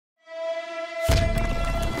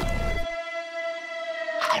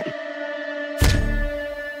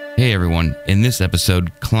Hey everyone, in this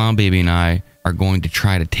episode, Clownbaby and I are going to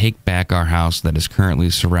try to take back our house that is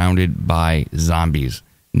currently surrounded by zombies.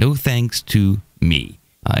 No thanks to me.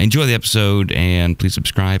 Enjoy the episode and please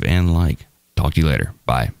subscribe and like. Talk to you later.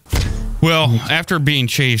 Bye. Well, after being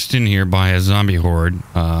chased in here by a zombie horde,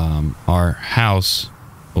 our house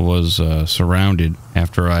was surrounded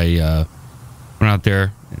after I went out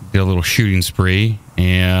there, did a little shooting spree,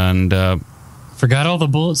 and forgot all the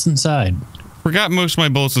bullets inside. Forgot most of my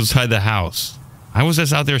bullets inside the house. I was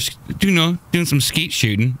just out there, doing some skeet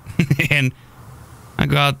shooting, and I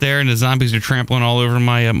go out there and the zombies are trampling all over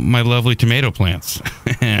my my lovely tomato plants.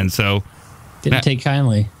 And so didn't take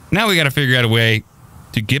kindly. Now we got to figure out a way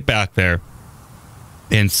to get back there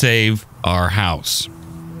and save our house.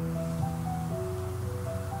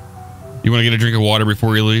 You want to get a drink of water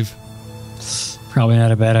before you leave? Probably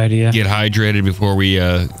not a bad idea. Get hydrated before we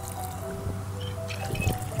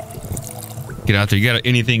get out there. You got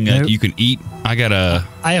anything you can eat? I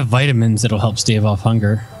have vitamins that'll help stave off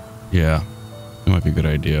hunger. Yeah, that might be a good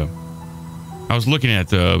idea. I was looking at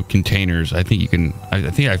the containers. I think you can. I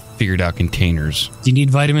think I figured out containers. Do you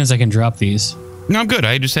need vitamins? I can drop these. No, I'm good.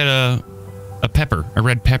 I just had a pepper, a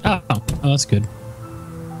red pepper. Oh, that's good.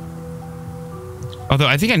 Although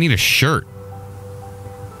I think I need a shirt.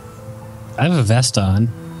 I have a vest on.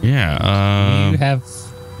 Yeah. You have?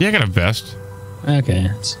 Yeah, I got a vest. Okay.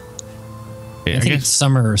 I think it's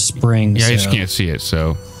summer or spring. Yeah, so I just can't see it.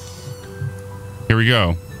 So here we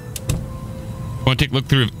go. Want to take a look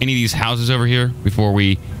through any of these houses over here before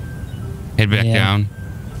we head back down?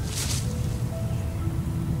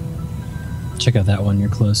 Check out that one you're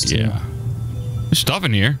close to. Yeah. There's stuff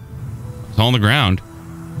in here. It's all on the ground.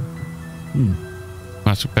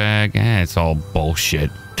 Plastic bag. It's all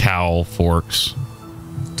bullshit. Towel, forks.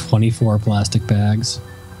 24 plastic bags.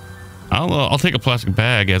 I'll take a plastic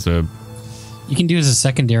bag as a... You can do it as a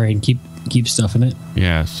secondary and keep stuff in it.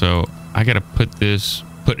 Yeah, so I got to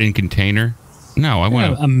put in container. No, I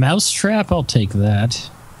want a mouse trap. I'll take that.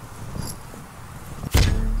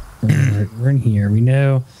 We're in here. We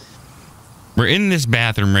know. We're in this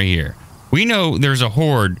bathroom right here. We know there's a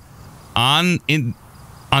horde on the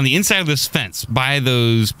inside of this fence by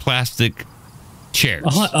those plastic chairs.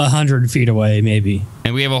 100 feet away, maybe.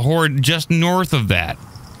 And we have a horde just north of that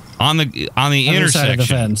on the intersection. Side of the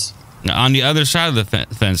fence. On the other side of the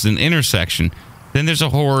fence, an intersection. Then there's a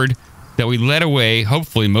horde that we led away,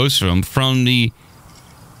 hopefully most of them, from the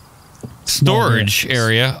storage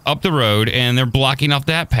area up the road, and they're blocking off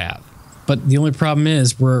that path. But the only problem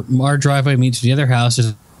is where our driveway meets the other house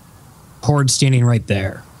is a horde standing right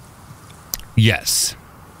there. Yes.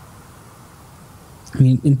 I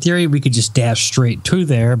mean, in theory, we could just dash straight to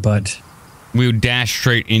there, but... We would dash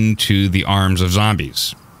straight into the arms of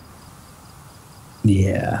zombies.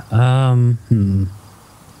 Yeah.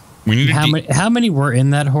 We need how many were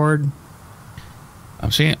in that horde?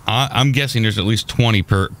 I'm guessing there's at least 20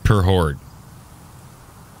 per horde.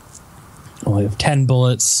 Well, we have 10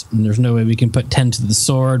 bullets, and there's no way we can put 10 to the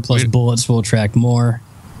sword, plus bullets will attract more.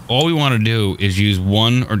 All we want to do is use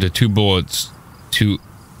 1 or 2 bullets to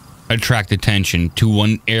attract attention to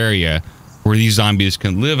one area where these zombies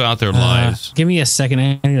can live out their lives. Give me a second.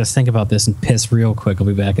 I need to think about this and piss real quick. I'll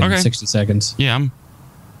be back in 60 seconds. Yeah, I'm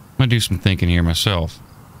going to do some thinking here myself.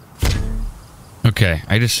 Okay,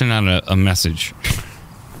 I just sent out a message.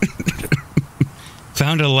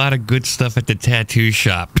 Found a lot of good stuff at the tattoo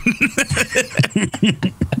shop.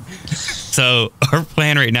 So our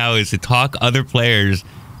plan right now is to talk other players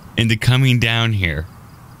into coming down here.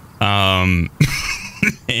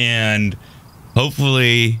 And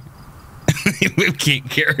hopefully we can't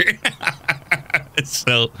carry it.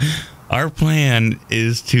 So our plan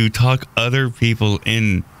is to talk other people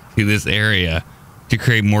into this area to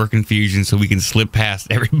create more confusion so we can slip past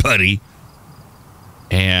everybody.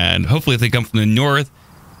 And hopefully if they come from the north,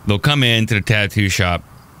 they'll come into the tattoo shop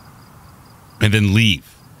and then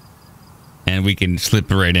leave. And we can slip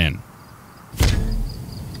right in.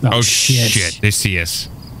 Oh shit. They see us.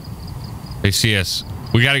 They see us.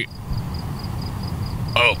 We gotta...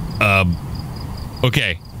 Oh,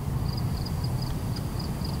 okay.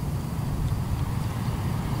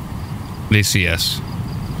 They see us.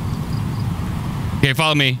 Okay,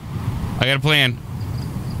 follow me. I got a plan.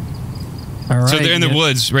 All right. So they're in the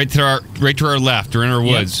woods, right to our left. They're in our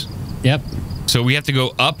woods. Yep. So we have to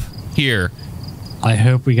go up here. I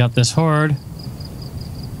hope we got this horde.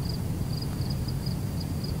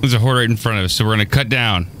 There's a horde right in front of us, so we're going to cut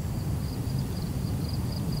down.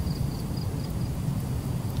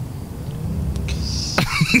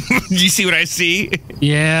 Do you see what I see?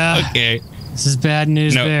 Yeah. Okay. This is bad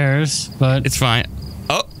news, bears, but... It's fine.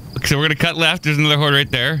 Oh, so we're going to cut left. There's another horde right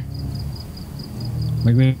there.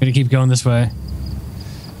 We're going to keep going this way.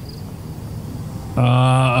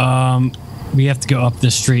 We have to go up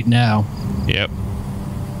this street now. Yep.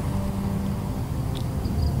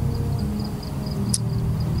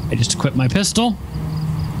 I just equipped my pistol.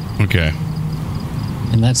 Okay.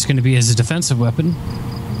 And that's going to be as a defensive weapon.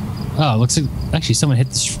 Oh, looks like actually someone hit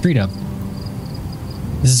the street up.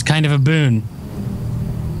 This is kind of a boon.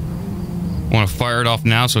 Want to fire it off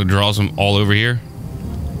now so it draws them all over here?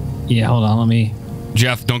 Yeah, hold on, let me...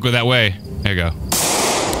 Jeff, don't go that way. There you go.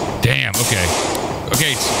 Damn, okay.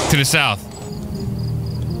 Okay, to the south.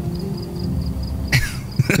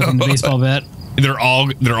 Cooking the baseball bat. They're all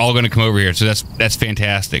going to come over here, so that's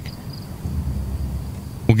fantastic.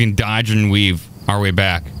 We can dodge and weave our way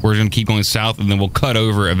back. We're going to keep going south, and then we'll cut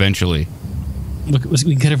over eventually. Look, we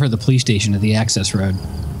can cut over at the police station at the access road.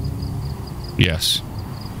 Yes.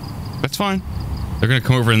 That's fine. They're going to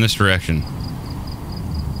come over in this direction.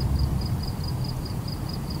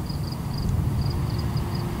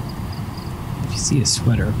 If you see a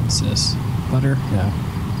sweater, what's this? Butter? No.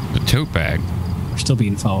 The tote bag. We're still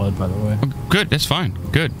being followed, by the way. Oh, good, that's fine.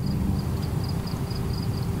 Good.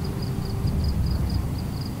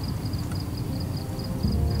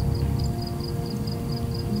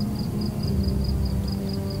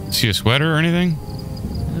 See a sweater or anything?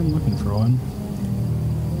 I'm looking for one.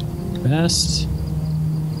 Best.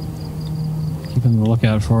 Keep on the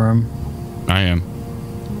lookout for them. I am.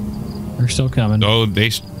 They're still coming. Oh, they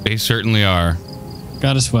certainly are.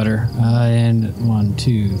 Got a sweater. And 1,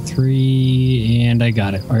 2, 3, and I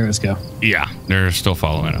got it. All right, let's go. Yeah, they're still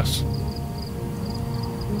following us.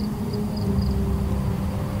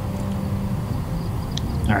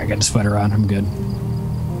 All right, got a sweater on. I'm good.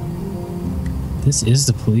 This is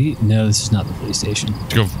the police. No, this is not the police station.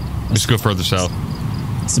 Let's go further south.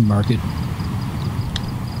 It's the market.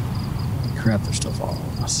 Crap, they're still following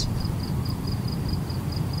us.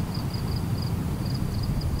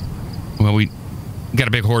 Well, we got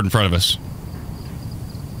a big horde in front of us.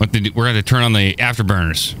 What to do? We're going to turn on the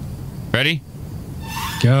afterburners. Ready?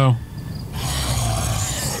 Go.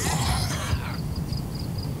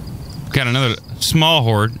 Got another small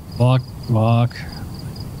horde. Walk.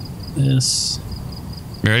 This.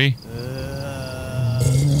 Ready?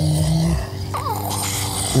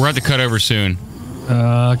 We're at the cut over soon.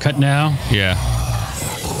 Cut now? Yeah.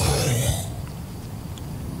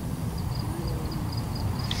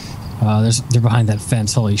 They're behind that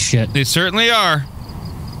fence. Holy shit. They certainly are.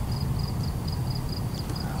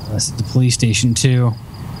 This is the police station, too.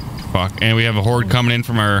 Fuck. And we have a horde coming in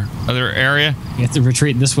from our other area. You have to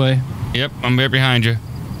retreat this way. Yep, I'm right behind you.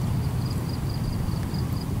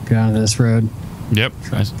 Go onto this road. Yep.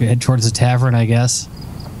 Head towards the tavern, I guess.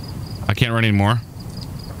 I can't run anymore.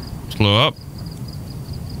 Slow up.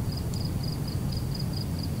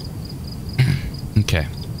 Okay.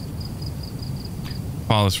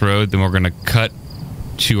 Follow this road, then we're going to cut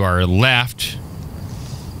to our left.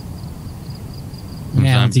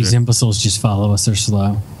 Now these imbeciles just follow us. They're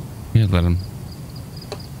slow. Yeah, let them.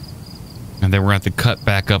 And then we're going to have to cut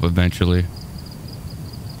back up eventually.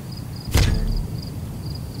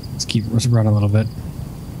 Let's run a little bit.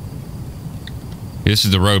 This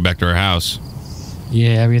is the road back to our house.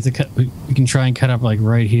 Yeah, we have to cut. We can try and cut up like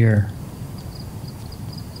right here.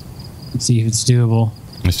 Let's see if it's doable.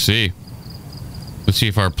 Let's see. Let's see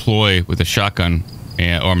if our ploy with the shotgun,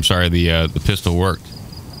 the pistol worked.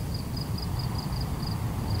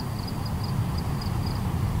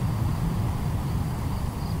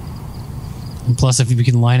 And plus, if we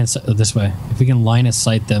can line it this way, if we can line of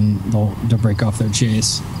sight them, they'll break off their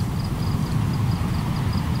chase.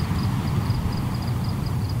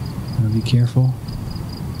 Be careful.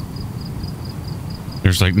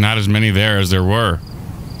 There's like not as many there as there were.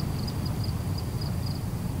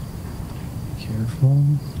 Careful.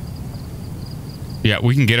 Yeah,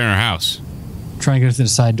 we can get in our house. Try and go through the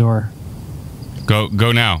side door. Go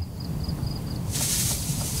now.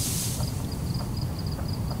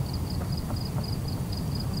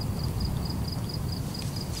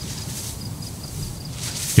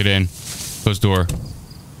 Get in. Close door.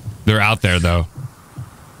 They're out there though.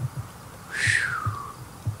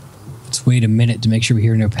 Let's wait a minute to make sure we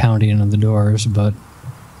hear no pounding on the doors, but...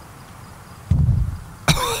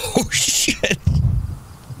 Oh, shit.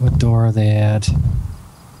 What door are they at?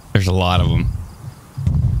 There's a lot of them.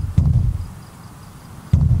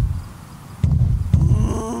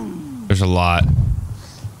 There's a lot.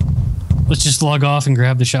 Let's just log off and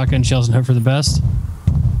grab the shotgun shells and hope for the best.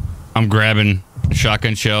 I'm grabbing the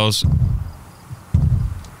shotgun shells.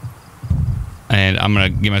 And I'm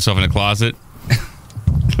going to get myself in a closet.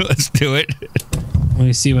 Let's do it. Let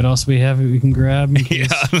me see what else we have we can grab. Yeah,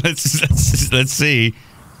 let's see.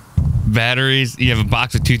 Batteries. You have a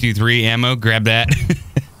box of 223 ammo. Grab that.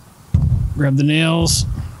 Grab the nails.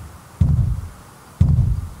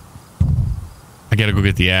 I gotta go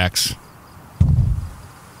get the axe.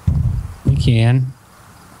 We can.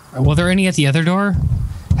 Well, there any at the other door?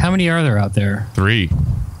 How many are there out there? 3.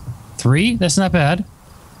 3? That's not bad.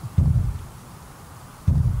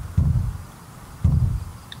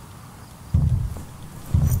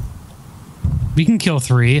 We can kill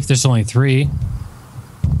 3 if there's only 3.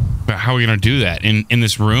 But how are we gonna do that? In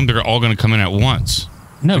this room, they're all gonna come in at once.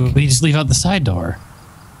 No, we just leave out the side door.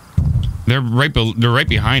 They're right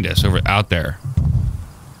behind us out there.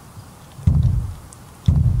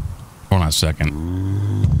 Hold on a second.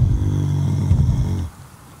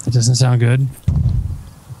 That doesn't sound good.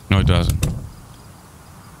 No, it doesn't.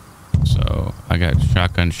 So I got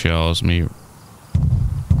shotgun shells. We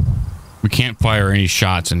can't fire any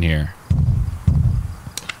shots in here.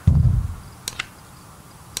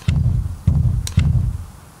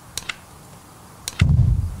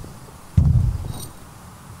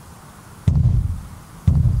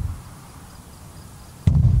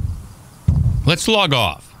 Let's log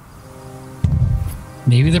off.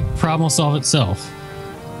 Maybe the problem will solve itself.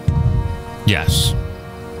 Yes.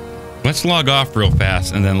 Let's log off real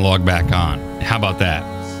fast and then log back on. How about that?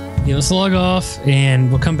 Yeah, let's log off and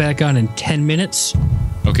we'll come back on in 10 minutes.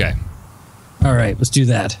 Okay. All right, let's do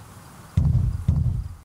that.